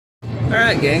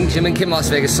Alright gang, Jim and Kim Las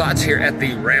Vegas Slots here at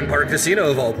the Rampart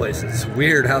Casino of all places.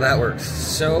 Weird how that works.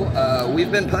 So, we've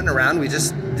been putting around. We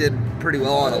just did pretty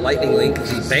well on a lightning link,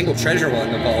 the Bengal Treasure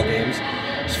one of all games.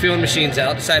 Just feeling machines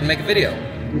out, decided to make a video.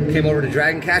 Came over to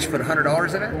Dragon Cash, put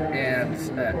 $100 in it, and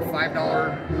at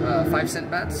 $5, 5-cent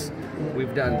bets,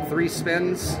 we've done 3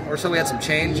 spins, or so we had some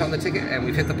change on the ticket, and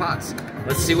we've hit the pots.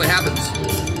 Let's see what happens.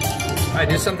 Alright,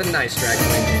 do something nice, Dragon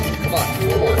Link. Come on,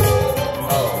 4 more.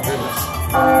 Oh, goodness.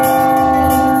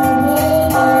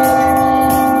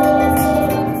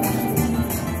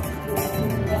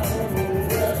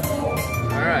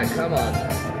 Alright, come on.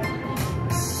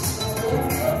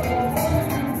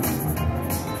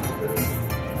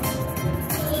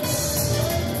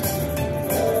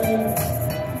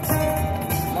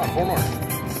 Come on, 4 more.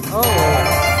 Oh!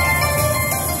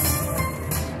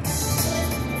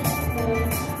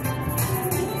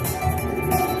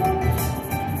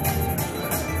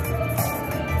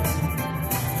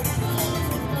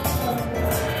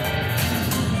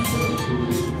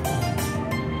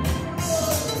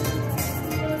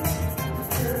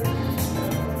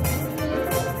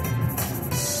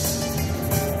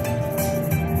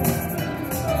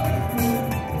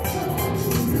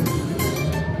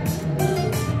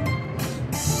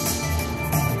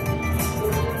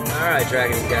 Alright,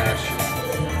 Dragon Cash.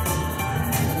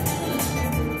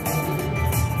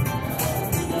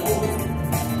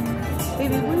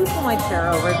 Baby, will you pull my chair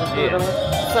over just a little?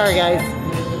 Sorry, guys.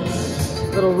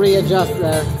 Little readjust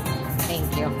there.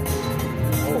 Thank you.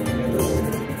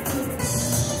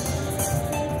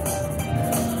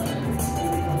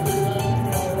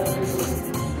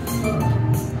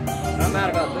 Not mad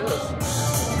about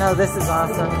this. No, this is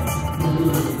awesome.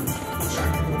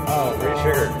 Oh, pretty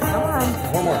sugar. Come on.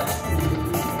 4 more.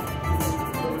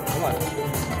 Come on.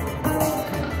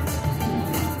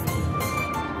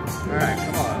 Alright,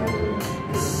 come on.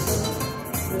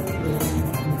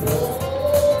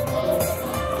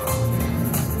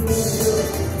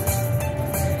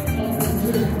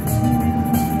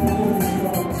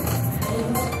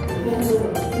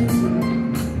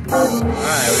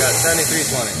 Alright, we got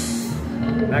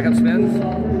 73.20. Backup spins.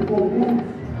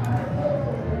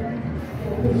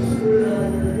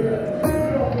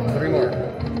 3 more.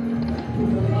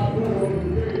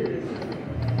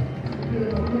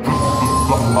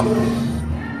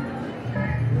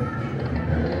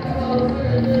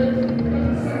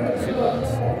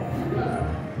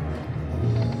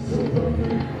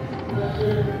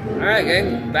 Alright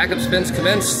gang, backup spins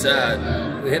commenced.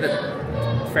 We hit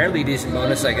a fairly decent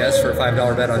bonus, I guess, for a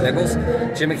 $5 bet on nickels.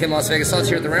 Jim and Kim Las Vegas Slots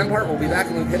here at the Rampart. We'll be back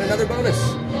and we'll hit another bonus.